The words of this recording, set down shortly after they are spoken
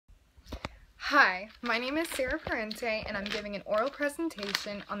Hi, my name is Sarah Parente, and I'm giving an oral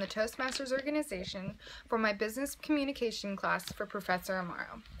presentation on the Toastmasters Organization for my business communication class for Professor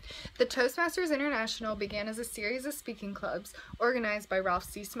Amaro. The Toastmasters International began as a series of speaking clubs organized by Ralph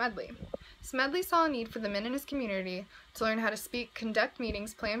C. Smedley. Smedley saw a need for the men in his community to learn how to speak, conduct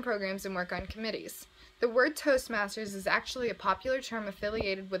meetings, plan programs, and work on committees. The word Toastmasters is actually a popular term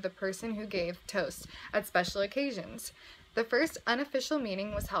affiliated with the person who gave toast at special occasions. The first unofficial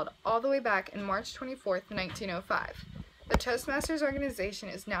meeting was held all the way back in March 24, 1905. The Toastmasters Organization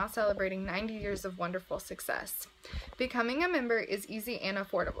is now celebrating 90 years of wonderful success. Becoming a member is easy and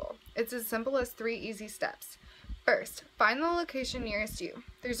affordable. It's as simple as 3 easy steps. First, find the location nearest you.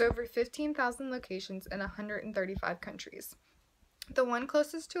 There's over 15,000 locations in 135 countries. The one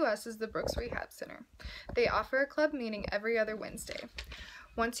closest to us is the Brooks Rehab Center. They offer a club meeting every other Wednesday.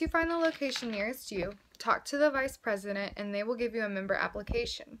 Once you find the location nearest you, talk to the vice president and they will give you a member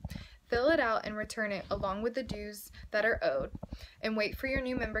application. Fill it out and return it along with the dues that are owed, and wait for your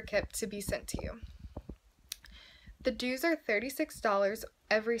new member kit to be sent to you. The dues are $36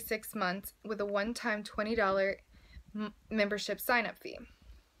 every 6 months with a one-time $20 membership sign-up fee.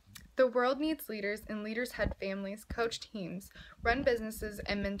 The world needs leaders, and leaders head families, coach teams, run businesses,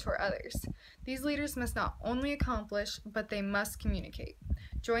 and mentor others. These leaders must not only accomplish, but they must communicate.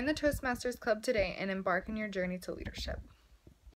 Join the Toastmasters Club today and embark on your journey to leadership.